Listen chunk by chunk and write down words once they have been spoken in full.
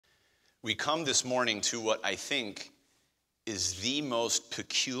We come this morning to what I think is the most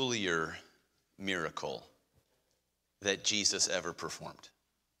peculiar miracle that Jesus ever performed.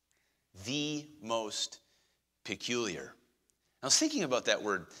 The most peculiar. I was thinking about that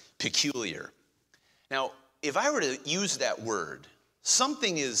word, peculiar. Now, if I were to use that word,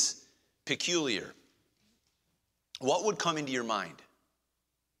 something is peculiar, what would come into your mind?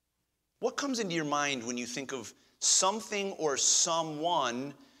 What comes into your mind when you think of something or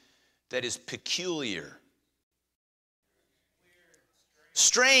someone that is peculiar?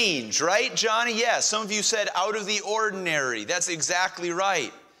 Strange, right, Johnny? Yes, some of you said out of the ordinary. That's exactly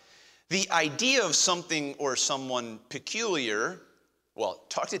right. The idea of something or someone peculiar, well,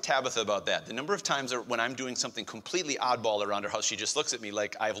 talk to Tabitha about that. The number of times when I'm doing something completely oddball around her house, she just looks at me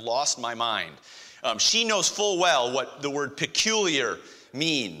like I've lost my mind. She knows full well what the word peculiar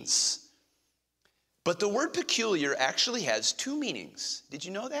means. But the word peculiar actually has two meanings. Did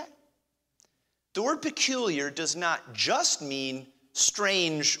you know that? The word peculiar does not just mean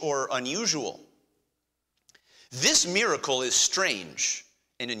strange or unusual. This miracle is strange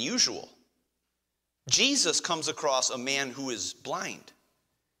and unusual. Jesus comes across a man who is blind,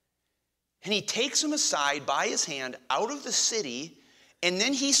 and he takes him aside by his hand out of the city, and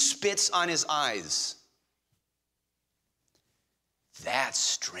then he spits on his eyes. That's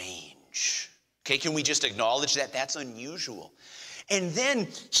strange. Okay, can we just acknowledge that? That's unusual. And then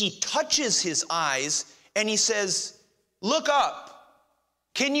he touches his eyes and he says, "Look up.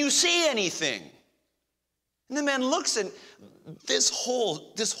 Can you see anything?" And the man looks, and this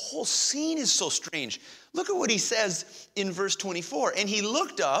whole scene is so strange. Look at what he says in verse 24. And he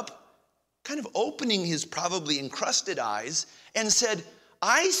looked up, kind of opening his probably encrusted eyes, and said,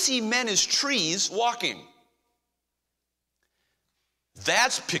 "I see men as trees walking."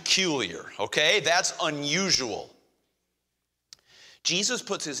 That's peculiar, okay? That's unusual. Jesus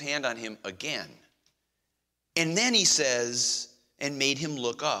puts his hand on him again. And then he says, and made him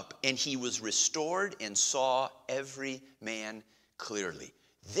look up, and he was restored and saw every man clearly.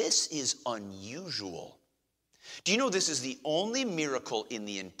 This is unusual. Do you know this is the only miracle in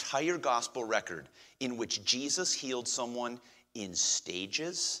the entire gospel record in which Jesus healed someone in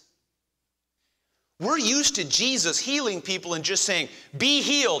stages? We're used to Jesus healing people and just saying, "Be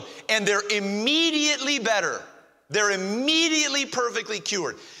healed," and they're immediately better. They're immediately perfectly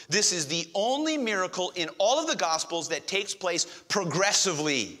cured. This is the only miracle in all of the Gospels that takes place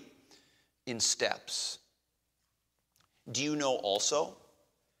progressively in steps. Do you know also,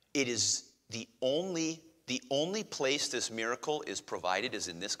 it is the only place this miracle is provided is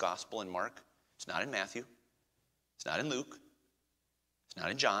in this Gospel in Mark. It's not in Matthew. It's not in Luke. It's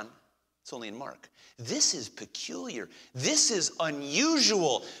not in John. It's only in Mark. This is peculiar. This is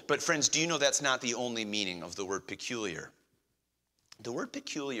unusual. But friends, do you know that's not the only meaning of the word peculiar? The word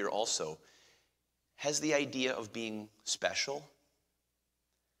peculiar also has the idea of being special,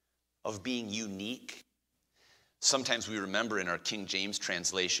 of being unique. Sometimes we remember in our King James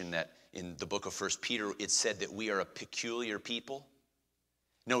translation that in the book of 1 Peter, it said that we are a peculiar people.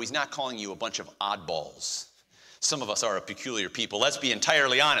 No, he's not calling you a bunch of oddballs. Some of us are a peculiar people, let's be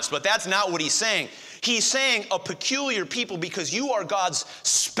entirely honest, but that's not what he's saying. He's saying a peculiar people because you are God's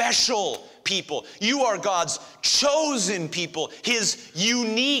special people. You are God's chosen people, his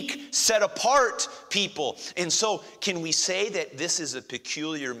unique, set apart people. And so can we say that this is a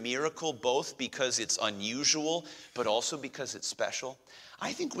peculiar miracle both because it's unusual, but also because it's special?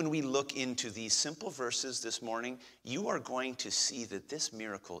 I think when we look into these simple verses this morning, you are going to see that this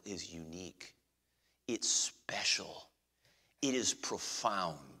miracle is unique. It's special, it is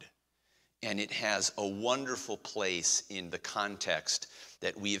profound, and it has a wonderful place in the context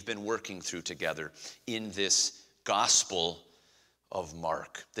that we have been working through together in this Gospel of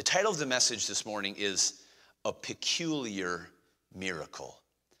Mark. The title of the message this morning is A Peculiar Miracle.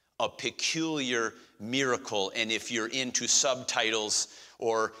 A peculiar miracle, and if you're into subtitles,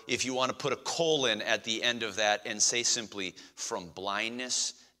 or if you want to put a colon at the end of that and say simply, from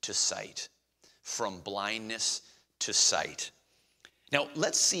blindness to sight. From blindness to sight. Now,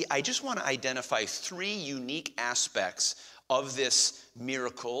 let's see. I just want to identify three unique aspects of this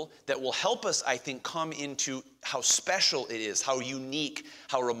miracle that will help us, I think, come into how special it is, how unique,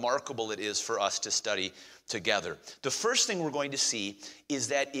 how remarkable it is for us to study together. The first thing we're going to see is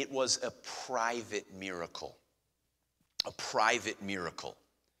that it was a private miracle. A private miracle.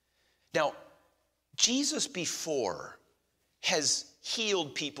 Now, Jesus before has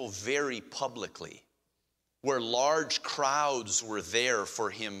healed people very publicly, where large crowds were there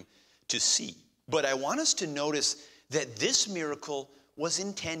for him to see. But I want us to notice that this miracle was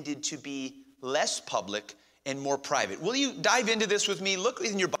intended to be less public and more private. Will you dive into this with me? Look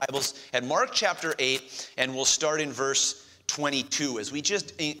in your Bibles at Mark chapter 8, and we'll start in verse 22 as we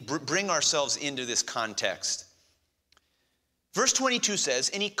just bring ourselves into this context. Verse 22 says,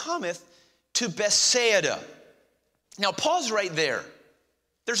 "And he cometh to Bethsaida." Now pause right there.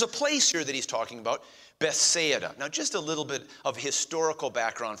 There's a place here that he's talking about, Bethsaida. Now just a little bit of historical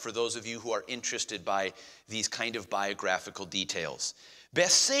background for those of you who are interested by these kind of biographical details.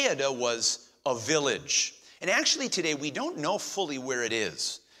 Bethsaida was a village. And actually today we don't know fully where it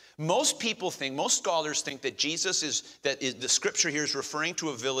is. Most scholars think that the scripture here is referring to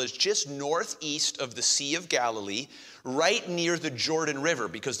a village just northeast of the Sea of Galilee, right near the Jordan River,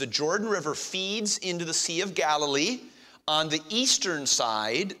 because the Jordan River feeds into the Sea of Galilee on the eastern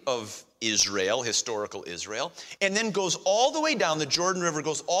side of Israel, historical Israel, and then goes all the way down, the Jordan River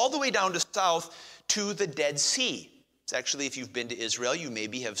goes all the way down to south to the Dead Sea. It's actually, if you've been to Israel, you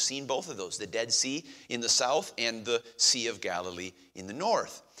maybe have seen both of those, the Dead Sea in the south and the Sea of Galilee in the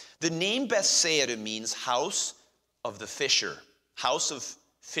north. The name Bethsaida means house of the fisher, house of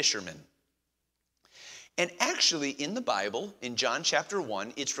fishermen. And actually in the Bible, in John chapter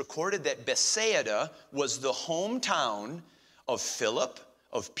 1, it's recorded that Bethsaida was the hometown of Philip,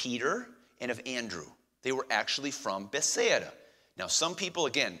 of Peter, and of Andrew. They were actually from Bethsaida. Now some people,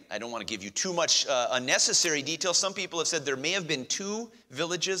 again, I don't want to give you too much unnecessary detail. Some people have said there may have been 2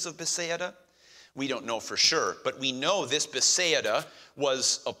 villages of Bethsaida. We don't know for sure, but we know this Bethsaida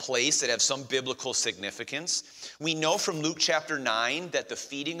was a place that had some biblical significance. We know from Luke chapter 9 that the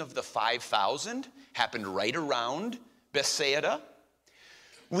feeding of the 5,000 happened right around Bethsaida.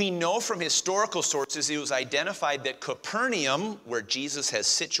 We know from historical sources it was identified that Capernaum, where Jesus has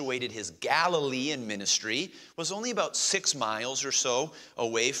situated his Galilean ministry, was only about 6 miles or so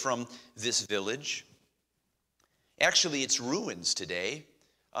away from this village. Actually, it's ruins today.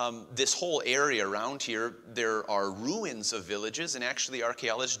 This whole area around here, there are ruins of villages, and actually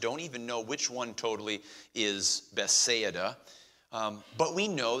archaeologists don't even know which one totally is Bethsaida. But we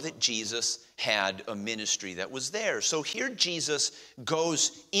know that Jesus had a ministry that was there. So here Jesus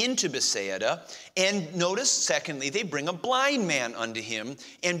goes into Bethsaida, and notice, secondly, they bring a blind man unto him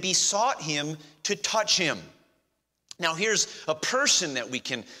and besought him to touch him. Now here's a person that we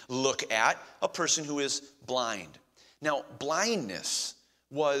can look at, a person who is blind. Now blindness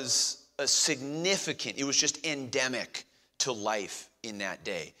was it was just endemic to life in that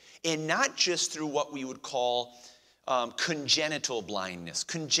day. And not just through what we would call congenital blindness.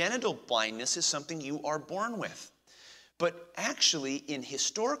 Congenital blindness is something you are born with. But actually, in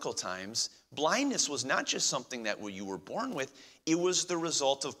historical times, blindness was not just something that you were born with. It was the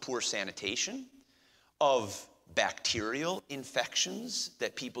result of poor sanitation, of bacterial infections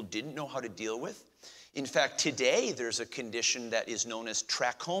that people didn't know how to deal with. In fact, today there's a condition that is known as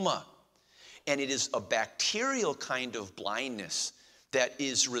trachoma, and it is a bacterial kind of blindness that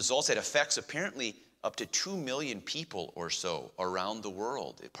affects apparently up to 2 million people or so around the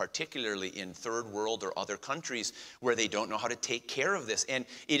world, particularly in third world or other countries where they don't know how to take care of this. And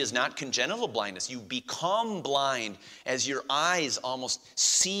it is not congenital blindness. You become blind as your eyes almost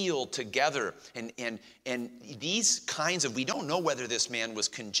seal together. And these kinds of, we don't know whether this man was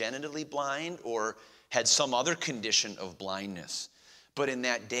congenitally blind or had some other condition of blindness. But in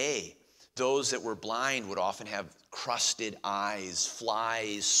that day, those that were blind would often have crusted eyes,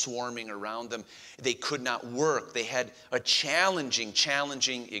 flies swarming around them. They could not work. They had a challenging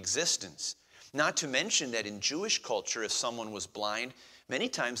existence. Not to mention that in Jewish culture, if someone was blind, many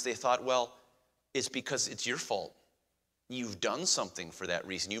times they thought, well, it's because it's your fault. You've done something for that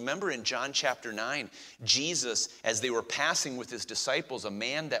reason. You remember in John chapter 9, Jesus, as they were passing with his disciples, a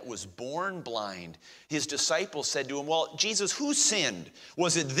man that was born blind, his disciples said to him, well, Jesus, who sinned?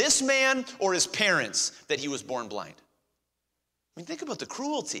 Was it this man or his parents that he was born blind? I mean, think about the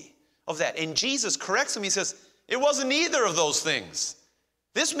cruelty of that. And Jesus corrects him. He says, it wasn't either of those things.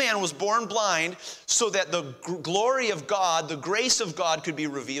 This man was born blind so that the glory of God, the grace of God could be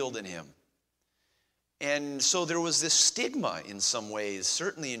revealed in him. And so there was this stigma in some ways,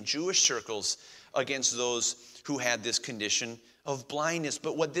 certainly in Jewish circles, against those who had this condition of blindness.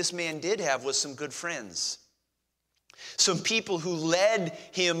 But what this man did have was some good friends. Some people who led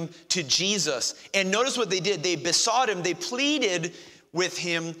him to Jesus. And notice what they did. They besought him, they pleaded with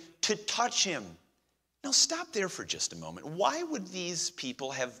him to touch him. Now stop there for just a moment. Why would these people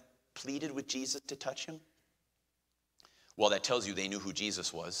have pleaded with Jesus to touch him? Well, that tells you they knew who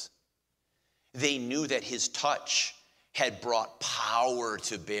Jesus was. They knew that his touch had brought power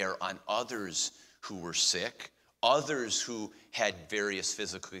to bear on others who were sick, others who had various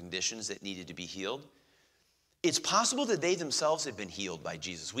physical conditions that needed to be healed. It's possible that they themselves had been healed by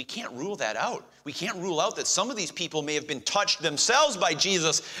Jesus. We can't rule that out. We can't rule out that some of these people may have been touched themselves by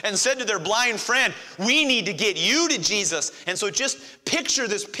Jesus and said to their blind friend, we need to get you to Jesus. And so just picture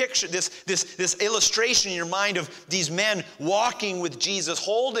this illustration in your mind of these men walking with Jesus,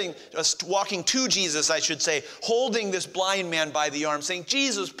 walking to Jesus, I should say, holding this blind man by the arm, saying,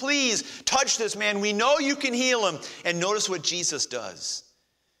 Jesus, please touch this man. We know you can heal him. And notice what Jesus does.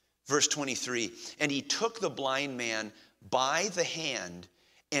 Verse 23, and he took the blind man by the hand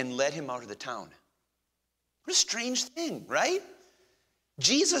and led him out of the town. What a strange thing, right?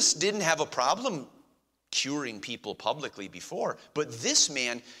 Jesus didn't have a problem curing people publicly before, but this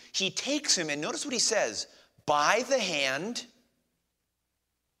man, he takes him, and notice what he says, by the hand.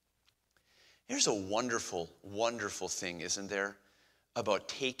 There's a wonderful, wonderful thing, isn't there, about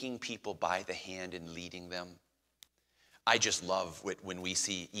taking people by the hand and leading them. I just love when we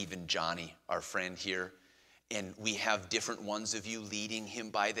see even Johnny, our friend here, and we have different ones of you leading him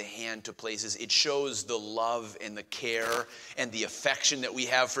by the hand to places. It shows the love and the care and the affection that we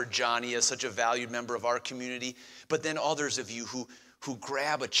have for Johnny as such a valued member of our community. But then others of you who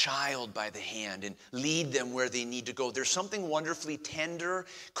grab a child by the hand and lead them where they need to go. There's something wonderfully tender,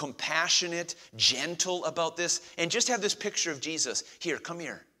 compassionate, gentle about this. And just have this picture of Jesus. Here, come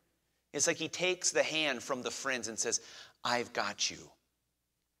here. It's like he takes the hand from the friends and says, I've got you.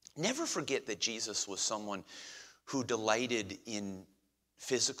 Never forget that Jesus was someone who delighted in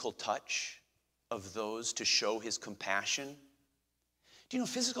physical touch of those to show his compassion. Do you know,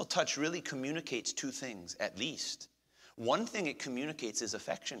 physical touch really communicates two things, at least. One thing it communicates is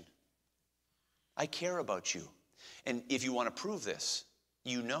affection. I care about you. And if you want to prove this,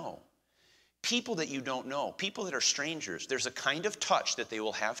 you know. People that you don't know, people that are strangers, there's a kind of touch that they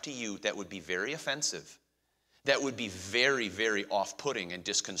will have to you that would be very offensive. That would be very, very off-putting and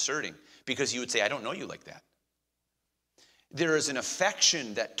disconcerting because you would say, I don't know you like that. There is an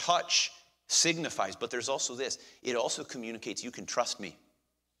affection that touch signifies, but there's also this. It also communicates you can trust me.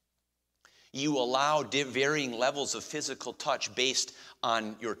 You allow varying levels of physical touch based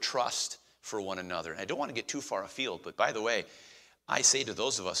on your trust for one another. And I don't want to get too far afield, but by the way, I say to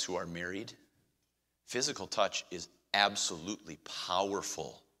those of us who are married, physical touch is absolutely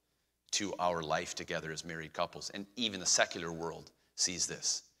powerful to our life together as married couples. And even the secular world sees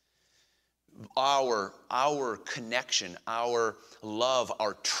this. Our connection, our love,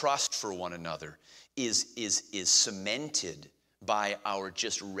 our trust for one another is cemented by our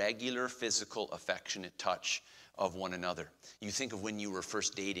just regular physical affectionate touch of one another. You think of when you were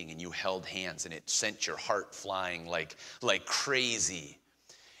first dating and you held hands and it sent your heart flying like crazy.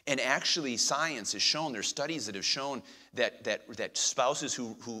 And actually, science has shown, there's studies that have shown that spouses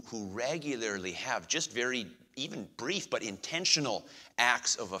who regularly have just very, even brief, but intentional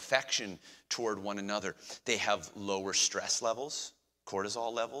acts of affection toward one another, they have lower stress levels,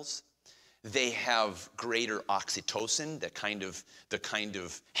 cortisol levels. They have greater oxytocin, the kind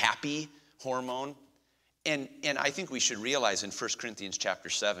of happy hormone. And I think we should realize in 1 Corinthians chapter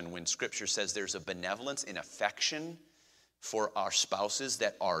 7, when Scripture says there's a benevolence and affection for our spouses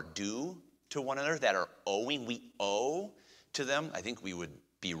that are due to one another, that are owing, we owe to them. I think we would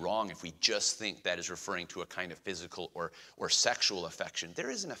be wrong if we just think that is referring to a kind of physical or sexual affection. There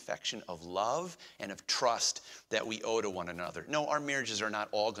is an affection of love and of trust that we owe to one another. No, our marriages are not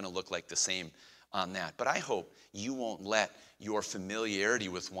all going to look like the same on that. But I hope you won't let your familiarity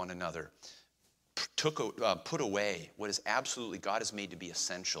with one another put away what is absolutely God has made to be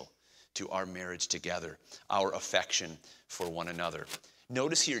essential to our marriage together, our affection for one another.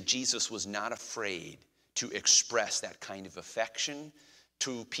 Notice here, Jesus was not afraid to express that kind of affection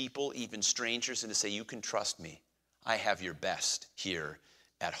to people, even strangers, and to say, you can trust me. I have your best here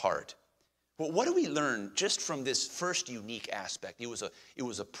at heart. Well, what do we learn just from this first unique aspect? It was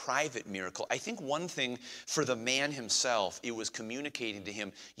a private miracle. I think one thing for the man himself, it was communicating to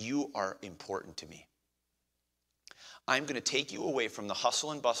him, you are important to me. I'm going to take you away from the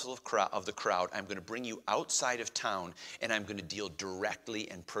hustle and bustle of the crowd. I'm going to bring you outside of town, and I'm going to deal directly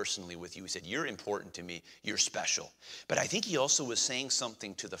and personally with you. He said, you're important to me. You're special. But I think he also was saying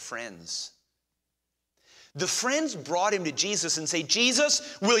something to the friends. The friends brought him to Jesus and say,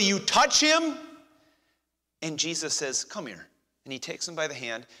 Jesus, will you touch him? And Jesus says, come here. And he takes him by the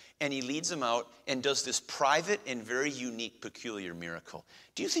hand, and he leads him out and does this private and very unique, peculiar miracle.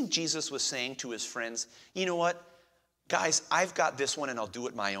 Do you think Jesus was saying to his friends, you know what? Guys, I've got this one and I'll do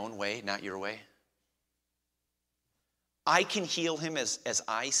it my own way, not your way. I can heal him as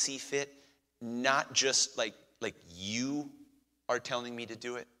I see fit, not just like you are telling me to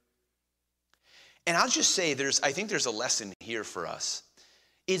do it. And I'll just say I think there's a lesson here for us.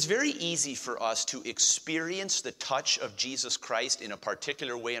 It's very easy for us to experience the touch of Jesus Christ in a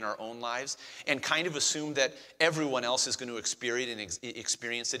particular way in our own lives and kind of assume that everyone else is going to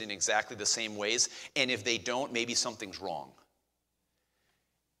experience it in exactly the same ways. And if they don't, maybe something's wrong.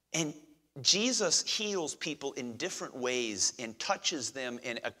 And Jesus heals people in different ways and touches them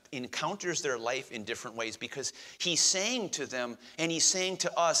and encounters their life in different ways because he's saying to them and he's saying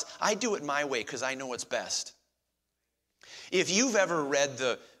to us, I do it my way because I know what's best. If you've ever read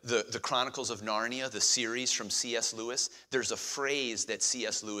the Chronicles of Narnia, the series from C.S. Lewis, there's a phrase that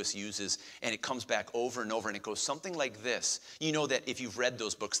C.S. Lewis uses, and it comes back over and over, and it goes something like this. You know that if you've read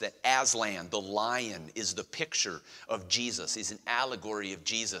those books, that Aslan, the lion, is the picture of Jesus, is an allegory of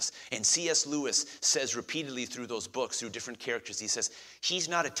Jesus. And C.S. Lewis says repeatedly through those books, through different characters, he says, he's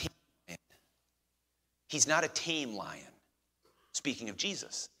not a tame lion. He's not a tame lion. Speaking of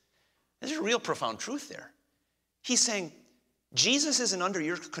Jesus. There's a real profound truth there. He's saying, Jesus isn't under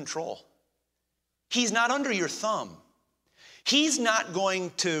your control. He's not under your thumb. He's not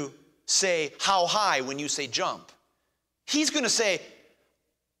going to say, how high when you say jump. He's going to say,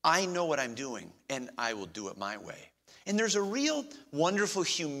 I know what I'm doing, and I will do it my way. And there's a real wonderful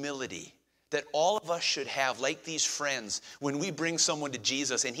humility that all of us should have, like these friends, when we bring someone to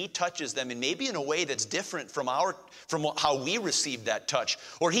Jesus and he touches them, and maybe in a way that's different from how we received that touch,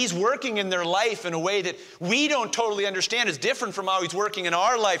 or he's working in their life in a way that we don't totally understand. It's different from how he's working in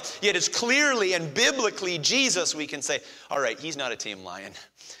our life, yet it's clearly and biblically Jesus. We can say, all right, he's not a tame lion.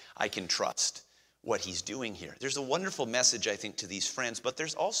 I can trust what he's doing here. There's a wonderful message, I think, to these friends, but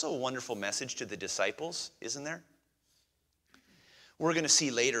there's also a wonderful message to the disciples, isn't there? We're going to see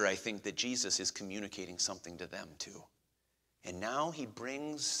later, I think, that Jesus is communicating something to them too. And now he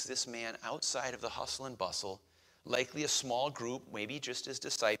brings this man outside of the hustle and bustle, likely a small group, maybe just his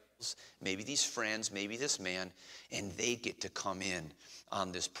disciples, maybe these friends, maybe this man, and they get to come in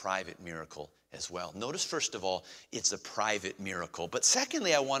on this private miracle as well. Notice, first of all, it's a private miracle. But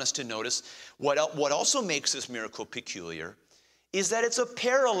secondly, I want us to notice what also makes this miracle peculiar is that it's a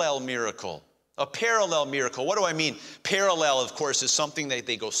parallel miracle. A parallel miracle. What do I mean? Parallel, of course, is something that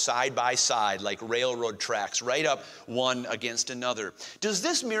they go side by side, like railroad tracks, right up one against another. Does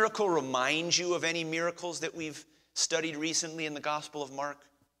this miracle remind you of any miracles that we've studied recently in the Gospel of Mark?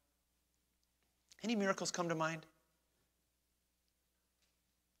 Any miracles come to mind?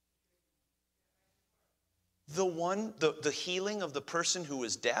 The healing of the person who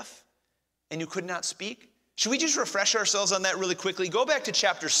was deaf and who could not speak? Should we just refresh ourselves on that really quickly? Go back to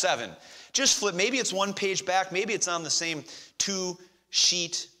chapter 7. Just flip. Maybe it's one page back. Maybe it's on the same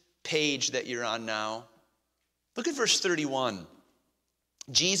 2-sheet page that you're on now. Look at verse 31.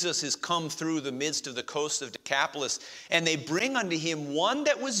 Jesus has come through the midst of the coast of Decapolis, and they bring unto him one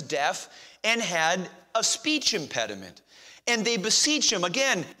that was deaf and had a speech impediment. And they beseech him.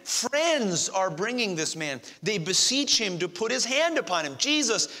 Again, friends are bringing this man. They beseech him to put his hand upon him.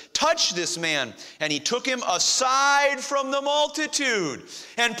 Jesus, touch this man. And he took him aside from the multitude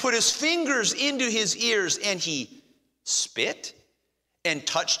and put his fingers into his ears. And he spit and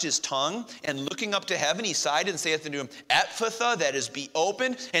touched his tongue. And looking up to heaven, he sighed and saith unto him, Ephphatha, that is, be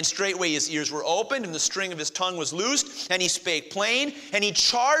opened. And straightway his ears were opened, and the string of his tongue was loosed. And he spake plain, and he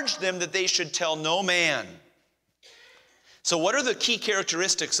charged them that they should tell no man. So what are the key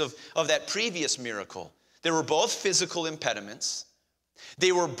characteristics of that previous miracle? There were both physical impediments.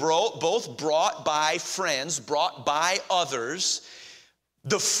 They were both brought by friends, brought by others.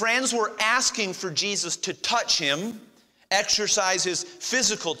 The friends were asking for Jesus to touch him, exercise his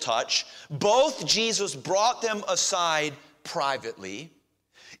physical touch. Both Jesus brought them aside privately.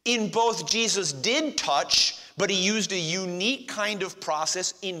 In both, Jesus did touch, but he used a unique kind of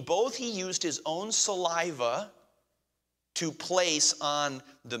process. In both, he used his own saliva to place on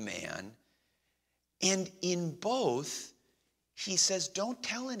the man. And in both, he says, don't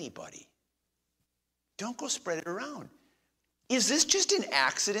tell anybody. Don't go spread it around. Is this just an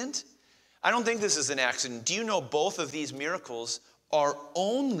accident? I don't think this is an accident. Do you know both of these miracles are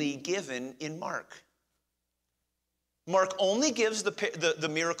only given in Mark? Mark only gives the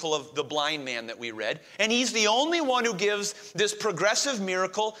miracle of the blind man that we read, and he's the only one who gives this progressive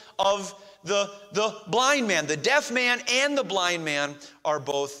miracle of the blind man. The deaf man and the blind man are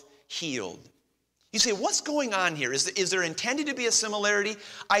both healed. You say, what's going on here? Is there intended to be a similarity?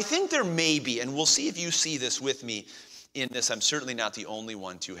 I think there may be, and we'll see if you see this with me in this. I'm certainly not the only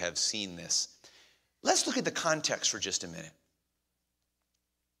one to have seen this. Let's look at the context for just a minute.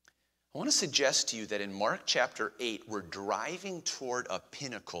 I want to suggest to you that in Mark chapter 8, we're driving toward a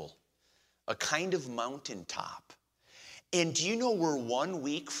pinnacle, a kind of mountaintop. And do you know we're 1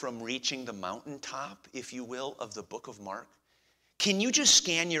 week from reaching the mountaintop, if you will, of the book of Mark? Can you just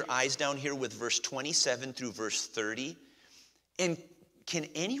scan your eyes down here with verse 27 through verse 30? And can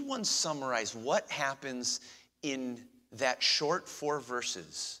anyone summarize what happens in that short 4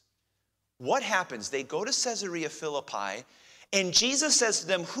 verses? What happens? They go to Caesarea Philippi, and Jesus says to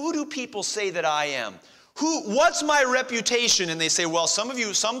them, who do people say that I am? What's my reputation? And they say, well, some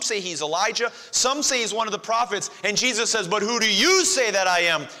say he's Elijah, some say he's one of the prophets. And Jesus says, but who do you say that I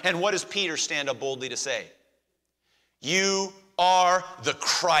am? And what does Peter stand up boldly to say? You are the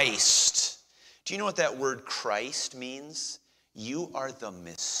Christ. Do you know what that word Christ means? You are the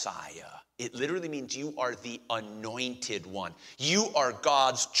Messiah. It literally means you are the anointed one. You are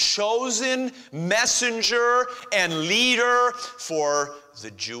God's chosen messenger and leader for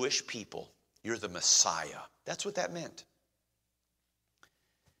the Jewish people. You're the Messiah. That's what that meant.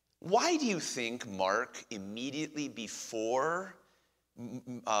 Why do you think Mark, immediately before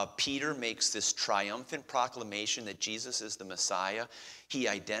Peter makes this triumphant proclamation that Jesus is the Messiah, he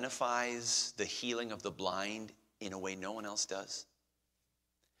identifies the healing of the blind in a way no one else does?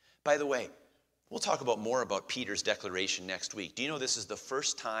 By the way, we'll talk more about Peter's declaration next week. Do you know this is the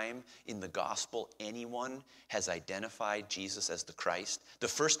first time in the gospel anyone has identified Jesus as the Christ? The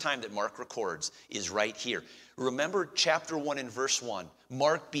first time that Mark records is right here. Remember chapter 1 and verse 1.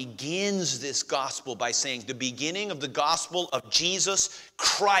 Mark begins this gospel by saying the beginning of the gospel of Jesus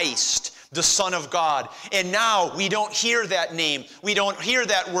Christ, the Son of God. And now we don't hear that name. We don't hear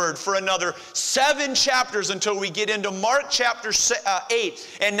that word for another 7 chapters until we get into Mark chapter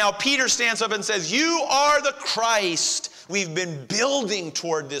 8. And now Peter stands up and says, you are the Christ. We've been building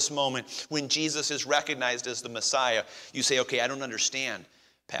toward this moment when Jesus is recognized as the Messiah. You say, okay, I don't understand,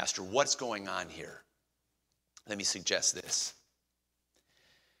 Pastor. What's going on here? Let me suggest this.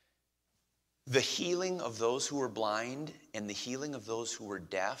 The healing of those who were blind and the healing of those who were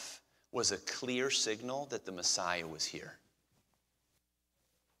deaf was a clear signal that the Messiah was here.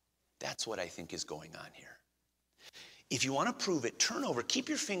 That's what I think is going on here. If you want to prove it, turn over, keep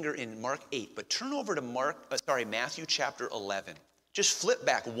your finger in Mark 8, but turn over to Matthew chapter 11. Just flip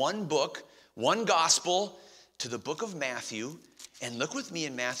back one book, one gospel to the book of Matthew, and look with me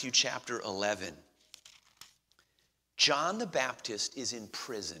in Matthew chapter 11. John the Baptist is in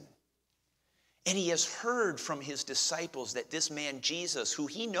prison. And he has heard from his disciples that this man Jesus, who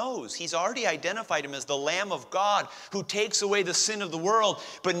he knows, he's already identified him as the Lamb of God who takes away the sin of the world.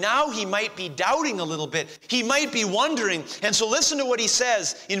 But now he might be doubting a little bit. He might be wondering. And so listen to what he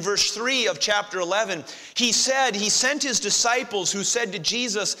says in verse 3 of chapter 11. He sent his disciples who said to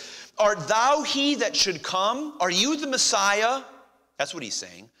Jesus, art thou he that should come? Are you the Messiah? That's what he's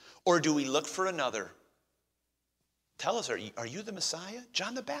saying. Or do we look for another? Tell us, are you the Messiah?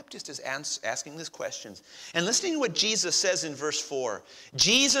 John the Baptist is asking these questions. And listening to what Jesus says in verse 4.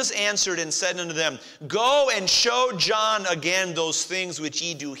 Jesus answered and said unto them, go and show John again those things which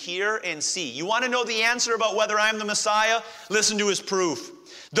ye do hear and see. You want to know the answer about whether I'm the Messiah? Listen to his proof.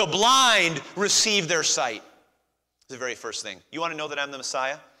 The blind receive their sight. The very first thing. You want to know that I'm the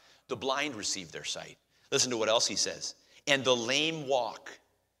Messiah? The blind receive their sight. Listen to what else he says. And the lame walk.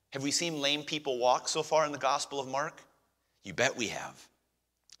 Have we seen lame people walk so far in the Gospel of Mark? You bet we have.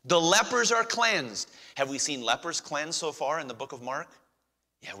 The lepers are cleansed. Have we seen lepers cleansed so far in the book of Mark?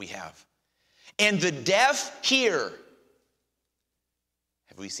 Yeah, we have. And the deaf hear.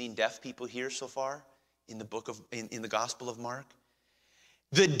 Have we seen deaf people hear so far in the Gospel of Mark?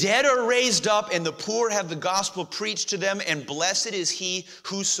 The dead are raised up, and the poor have the gospel preached to them, and blessed is he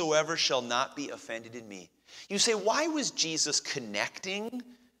whosoever shall not be offended in me. You say, why was Jesus connecting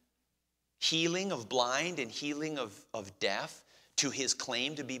healing of blind and healing of deaf to his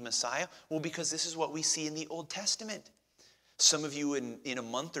claim to be Messiah? Well, because this is what we see in the Old Testament. Some of you in a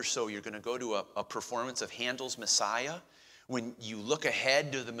month or so, you're going to go to a performance of Handel's Messiah. When you look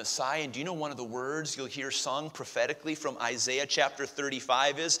ahead to the Messiah, and do you know one of the words you'll hear sung prophetically from Isaiah chapter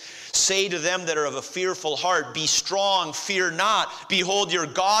 35 is, say to them that are of a fearful heart, be strong, fear not. Behold, your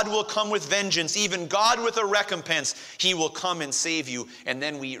God will come with vengeance, even God with a recompense. He will come and save you. And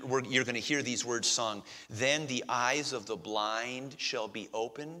then you're going to hear these words sung. Then the eyes of the blind shall be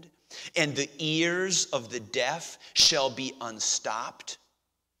opened, and the ears of the deaf shall be unstopped.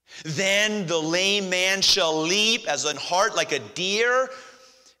 Then the lame man shall leap as an hart like a deer,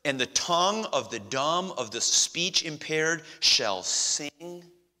 and the tongue of the dumb, of the speech impaired, shall sing.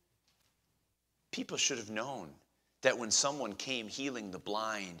 People should have known that when someone came healing the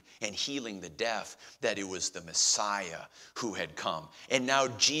blind and healing the deaf, that it was the Messiah who had come. And now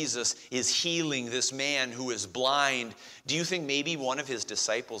Jesus is healing this man who is blind. Do you think maybe one of his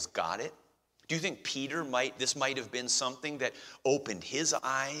disciples got it? Do you think this might have been something that opened his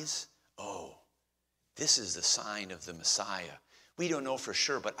eyes? Oh, this is the sign of the Messiah. We don't know for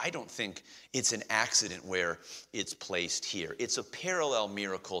sure, but I don't think it's an accident where it's placed here. It's a parallel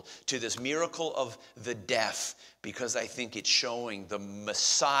miracle to this miracle of the deaf, because I think it's showing the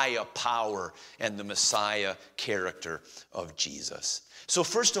Messiah power and the Messiah character of Jesus. So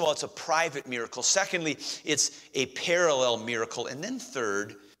first of all, it's a private miracle. Secondly, it's a parallel miracle. And then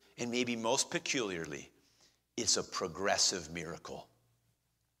third, and maybe most peculiarly, it's a progressive miracle.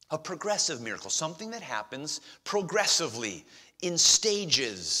 A progressive miracle, something that happens progressively, in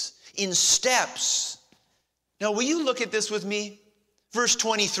stages, in steps. Now, will you look at this with me? Verse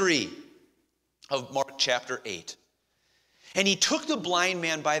 23 of Mark chapter 8. And he took the blind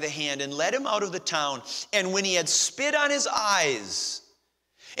man by the hand and led him out of the town. And when he had spit on his eyes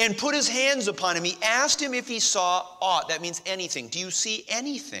and put his hands upon him, he asked him if he saw aught. That means anything. Do you see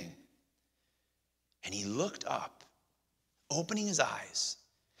anything? And he looked up, opening his eyes,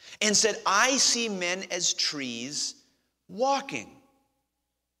 and said, I see men as trees walking.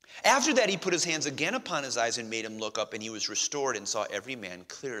 After that, he put his hands again upon his eyes and made him look up, and he was restored and saw every man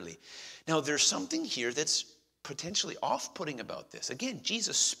clearly. Now, there's something here that's potentially off-putting about this. Again,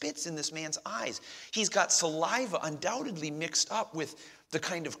 Jesus spits in this man's eyes. He's got saliva undoubtedly mixed up with the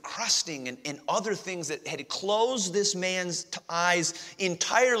kind of crusting and other things that had closed this man's eyes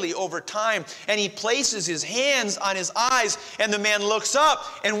entirely over time. And he places his hands on his eyes, and the man looks up,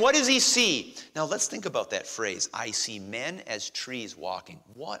 and what does he see? Now let's think about that phrase, I see men as trees walking.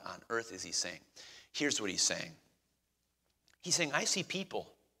 What on earth is he saying? Here's what he's saying. He's saying, I see people.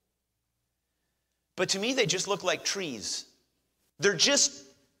 But to me, they just look like trees. They're just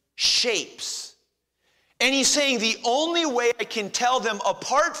shapes. And he's saying the only way I can tell them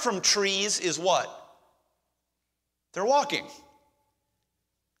apart from trees is what? They're walking.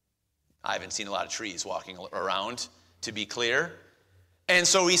 I haven't seen a lot of trees walking around, to be clear. And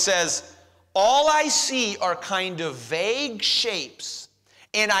so he says, all I see are kind of vague shapes.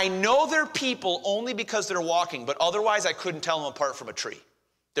 And I know they're people only because they're walking, but otherwise I couldn't tell them apart from a tree.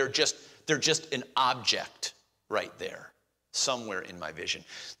 They're just an object right there, somewhere in my vision.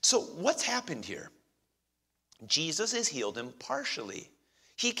 So what's happened here? Jesus has healed him partially.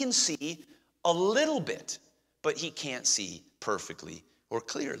 He can see a little bit, but he can't see perfectly or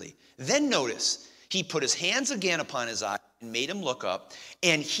clearly. Then notice, he put his hands again upon his eye and made him look up,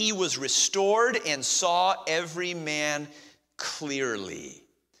 and he was restored and saw every man clearly.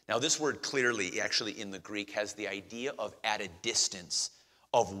 Now, this word clearly, actually in the Greek, has the idea of at a distance,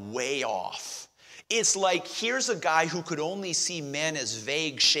 of way off. It's like, here's a guy who could only see men as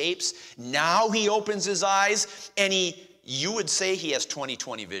vague shapes. Now he opens his eyes, and you would say he has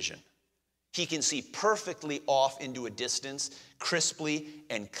 20/20 vision. He can see perfectly off into a distance, crisply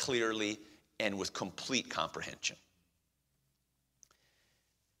and clearly, and with complete comprehension.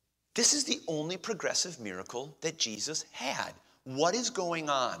 This is the only progressive miracle that Jesus had. What is going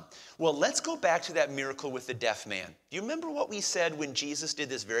on? Well, let's go back to that miracle with the deaf man. Do you remember what we said when Jesus did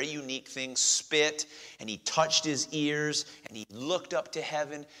this very unique thing, spit, and he touched his ears, and he looked up to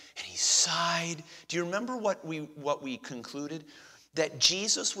heaven, and he sighed? Do you remember what we concluded? That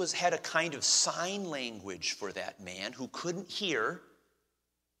Jesus had a kind of sign language for that man who couldn't hear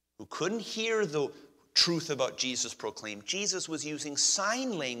the truth about Jesus proclaimed. Jesus was using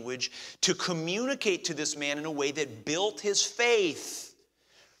sign language to communicate to this man in a way that built his faith,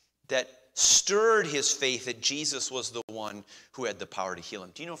 that stirred his faith that Jesus was the one who had the power to heal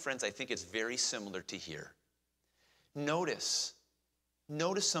him. Do you know, friends, I think it's very similar to here. Notice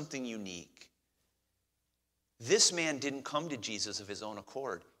something unique. This man didn't come to Jesus of his own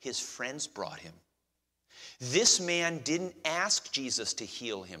accord. His friends brought him. This man didn't ask Jesus to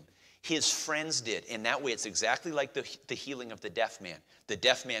heal him. His friends did. And that way it's exactly like the healing of the deaf man. The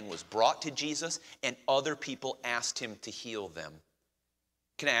deaf man was brought to Jesus, and other people asked him to heal them.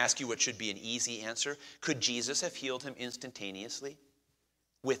 Can I ask you what should be an easy answer? Could Jesus have healed him instantaneously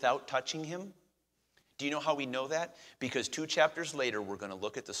without touching him? Do you know how we know that? Because 2 chapters later, we're going to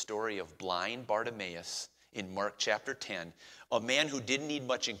look at the story of blind Bartimaeus in Mark chapter 10, a man who didn't need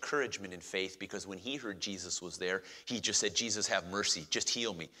much encouragement in faith, because when he heard Jesus was there, he just said, Jesus, have mercy, just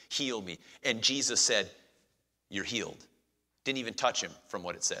heal me. And Jesus said, you're healed. Didn't even touch him from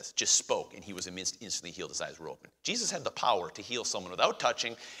what it says, just spoke, and he was instantly healed, his eyes were open. Jesus had the power to heal someone without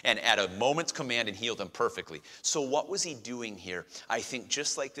touching and at a moment's command and heal them perfectly. So what was he doing here? I think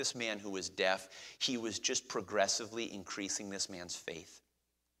just like this man who was deaf, he was just progressively increasing this man's faith.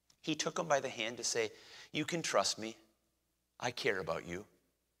 He took him by the hand to say, you can trust me. I care about you.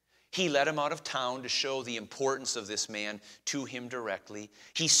 He led him out of town to show the importance of this man to him directly.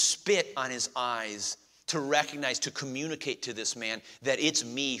 He spit on his eyes to recognize, to communicate to this man that it's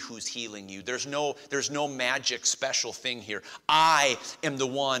me who's healing you. There's no magic special thing here. I am the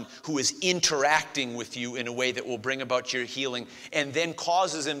one who is interacting with you in a way that will bring about your healing, and then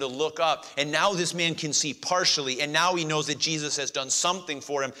causes him to look up. And now this man can see partially, and now he knows that Jesus has done something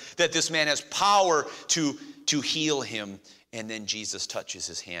for him, that this man has power to heal him. And then Jesus touches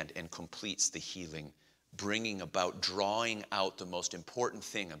his hand and completes the healing, bringing about, drawing out the most important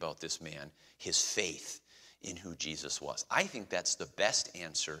thing about this man, his faith in who Jesus was. I think that's the best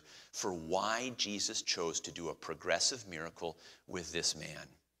answer for why Jesus chose to do a progressive miracle with this man.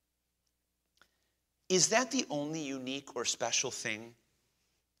 Is that the only unique or special thing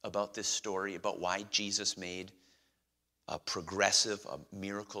about this story, about why Jesus made a progressive, a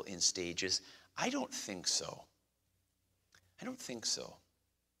miracle in stages? I don't think so. I don't think so.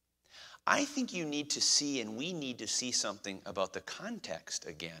 I think you need to see, and we need to see something about the context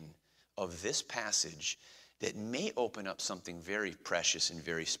again of this passage that may open up something very precious and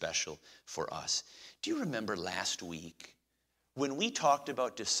very special for us. Do you remember last week when we talked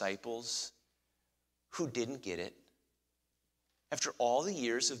about disciples who didn't get it? After all the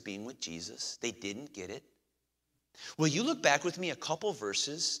years of being with Jesus, they didn't get it. Well, you look back with me a couple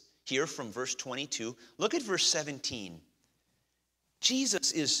verses here from verse 22. Look at verse 17.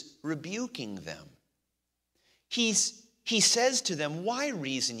 Jesus is rebuking them. He says to them, "Why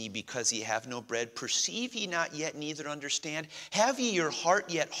reason ye because ye have no bread? Perceive ye not yet, neither understand? Have ye your heart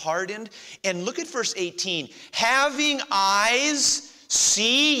yet hardened?" And look at verse 18. "Having eyes,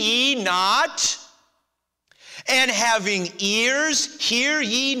 see ye not? And having ears, hear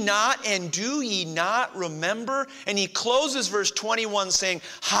ye not? And do ye not remember?" And he closes verse 21 saying,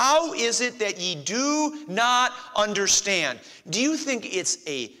 "How is it that ye do not understand?" Do you think it's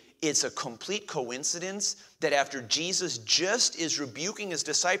a complete coincidence that after Jesus just is rebuking his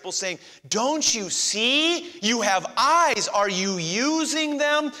disciples saying, "Don't you see? You have eyes. Are you using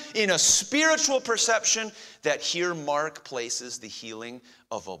them in a spiritual perception?" that here Mark places the healing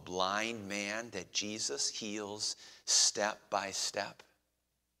of a blind man that Jesus heals step by step?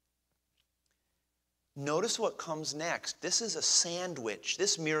 Notice what comes next. This is a sandwich.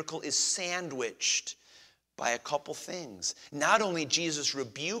 This miracle is sandwiched by a couple things. Not only Jesus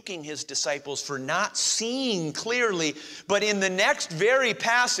rebuking his disciples for not seeing clearly, but in the next very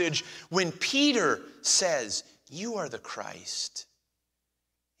passage, when Peter says, "You are the Christ,"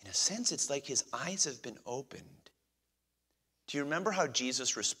 in a sense, it's like his eyes have been opened. Do you remember how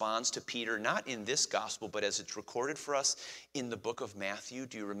Jesus responds to Peter, not in this gospel, but as it's recorded for us in the book of Matthew?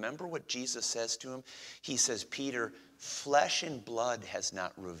 Do you remember what Jesus says to him? He says, "Peter, flesh and blood has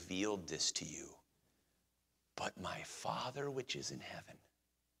not revealed this to you, but my Father which is in heaven."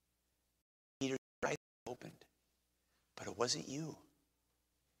 Peter, your eyes opened, but it wasn't you.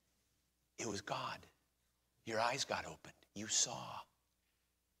 It was God. Your eyes got opened. You saw.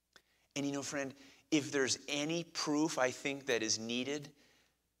 And you know, friend, if there's any proof I think that is needed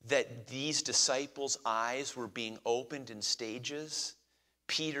that these disciples' eyes were being opened in stages,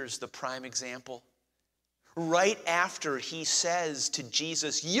 Peter's the prime example. Right after he says to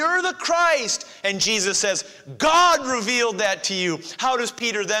Jesus, "You're the Christ," and Jesus says, "God revealed that to you." How does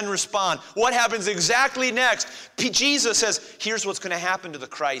Peter then respond? What happens exactly next? Jesus says, here's what's going to happen to the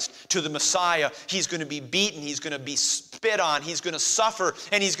Christ, to the Messiah. He's going to be beaten, he's going to be spit on, he's going to suffer,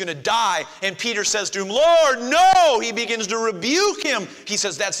 and he's going to die. And Peter says to him, "Lord, no!" He begins to rebuke him. He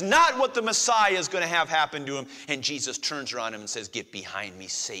says, "That's not what the Messiah is going to have happen to him." And Jesus turns around him and says, "Get behind me,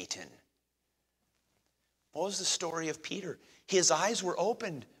 Satan." What was the story of Peter? His eyes were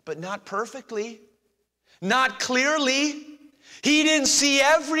opened, but not perfectly, not clearly. He didn't see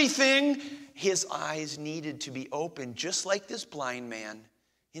everything. His eyes needed to be opened, just like this blind man,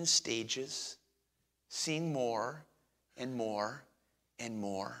 in stages, seeing more and more and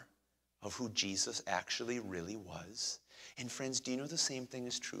more of who Jesus actually really was. And friends, do you know the same thing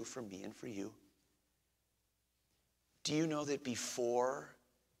is true for me and for you? Do you know that before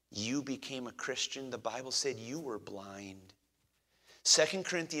you became a Christian, the Bible said you were blind? 2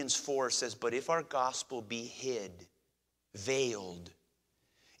 Corinthians 4 says, "But if our gospel be hid, veiled,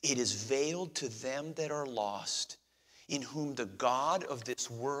 it is veiled to them that are lost, in whom the God of this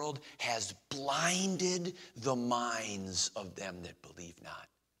world has blinded the minds of them that believe not."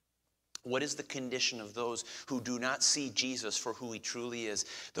 What is the condition of those who do not see Jesus for who he truly is?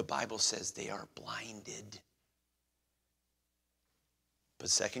 The Bible says they are blinded. But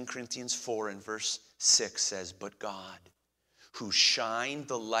 2 Corinthians 4 and verse 6 says, "But God, who shined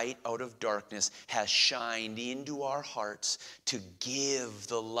the light out of darkness, has shined into our hearts to give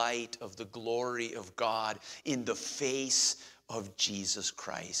the light of the glory of God in the face of Jesus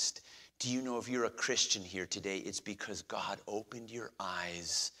Christ." Do you know if you're a Christian here today, it's because God opened your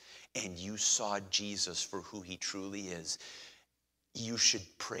eyes and you saw Jesus for who he truly is. You should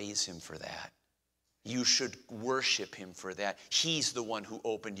praise him for that. You should worship him for that. He's the one who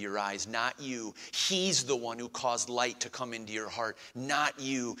opened your eyes, not you. He's the one who caused light to come into your heart, not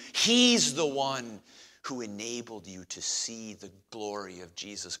you. He's the one who enabled you to see the glory of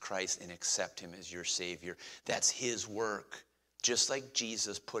Jesus Christ and accept him as your Savior. That's his work. Just like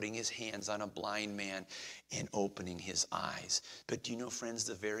Jesus putting his hands on a blind man and opening his eyes. But do you know, friends,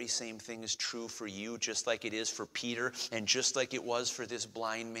 the very same thing is true for you, just like it is for Peter, and just like it was for this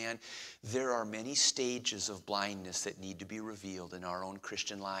blind man. There are many stages of blindness that need to be revealed in our own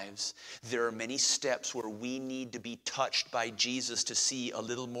Christian lives. There are many steps where we need to be touched by Jesus to see a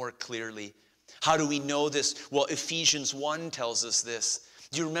little more clearly. How do we know this? Well, Ephesians 1 tells us this.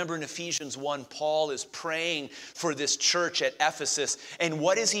 Do you remember in Ephesians 1, Paul is praying for this church at Ephesus. And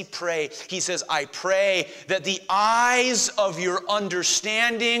what does he pray? He says, I pray that the eyes of your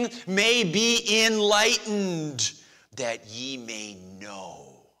understanding may be enlightened, that ye may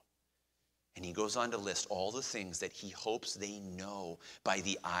know. And he goes on to list all the things that he hopes they know by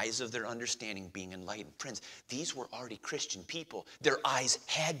the eyes of their understanding being enlightened. Friends, these were already Christian people. Their eyes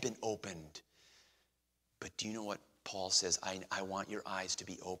had been opened. But do you know what Paul says? I want your eyes to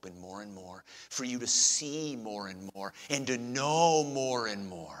be open more and more, for you to see more and more, and to know more and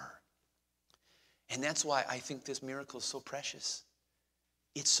more. And that's why I think this miracle is so precious.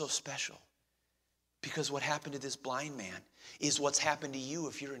 It's so special. Because what happened to this blind man is what's happened to you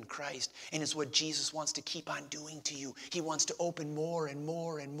if you're in Christ. And it's what Jesus wants to keep on doing to you. He wants to open more and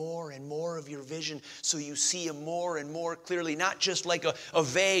more and more and more of your vision so you see him more and more clearly. Not just like a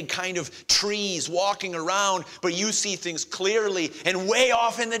vague kind of trees walking around, but you see things clearly and way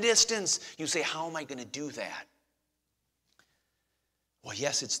off in the distance. You say, how am I going to do that? Well,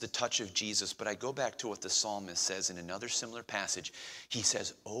 yes, it's the touch of Jesus, but I go back to what the psalmist says in another similar passage. He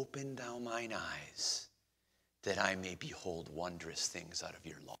says, open thou mine eyes, that I may behold wondrous things out of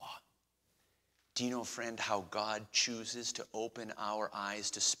your law. Do you know, friend, how God chooses to open our eyes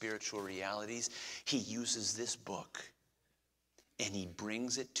to spiritual realities? He uses this book, and he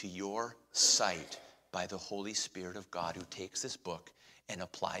brings it to your sight by the Holy Spirit of God, who takes this book and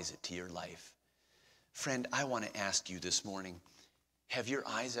applies it to your life. Friend, I want to ask you this morning, have your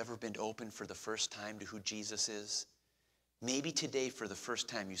eyes ever been opened for the first time to who Jesus is? Maybe today for the first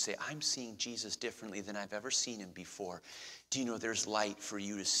time you say, I'm seeing Jesus differently than I've ever seen him before. Do you know there's light for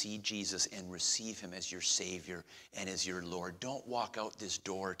you to see Jesus and receive him as your Savior and as your Lord? Don't walk out this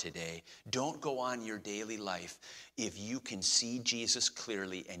door today. Don't go on your daily life. If you can see Jesus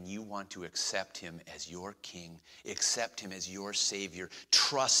clearly and you want to accept him as your King, accept him as your Savior,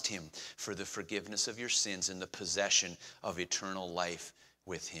 trust him for the forgiveness of your sins and the possession of eternal life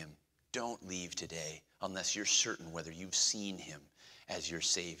with him. Don't leave today unless you're certain whether you've seen him as your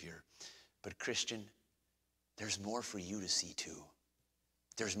Savior. But Christian, there's more for you to see too.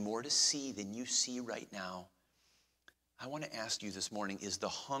 There's more to see than you see right now. I want to ask you this morning, is the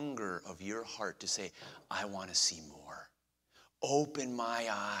hunger of your heart to say, I want to see more? Open my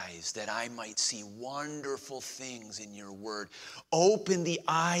eyes that I might see wonderful things in your word. Open the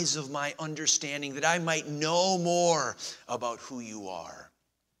eyes of my understanding that I might know more about who you are.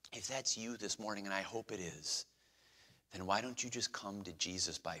 If that's you this morning, and I hope it is, then why don't you just come to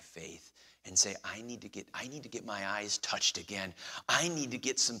Jesus by faith and say, I need to get my eyes touched again. I need to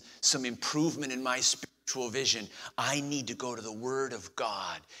get some improvement in my spiritual vision. I need to go to the Word of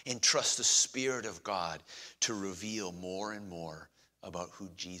God and trust the Spirit of God to reveal more and more about who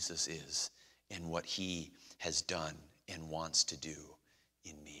Jesus is and what he has done and wants to do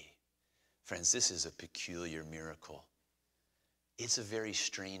in me. Friends, this is a peculiar miracle. It's a very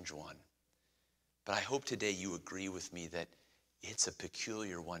strange one. But I hope today you agree with me that it's a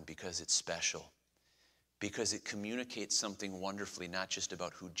peculiar one because it's special. Because it communicates something wonderfully, not just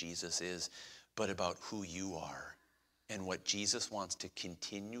about who Jesus is, but about who you are and what Jesus wants to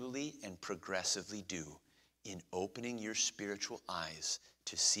continually and progressively do in opening your spiritual eyes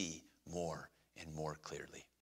to see more and more clearly.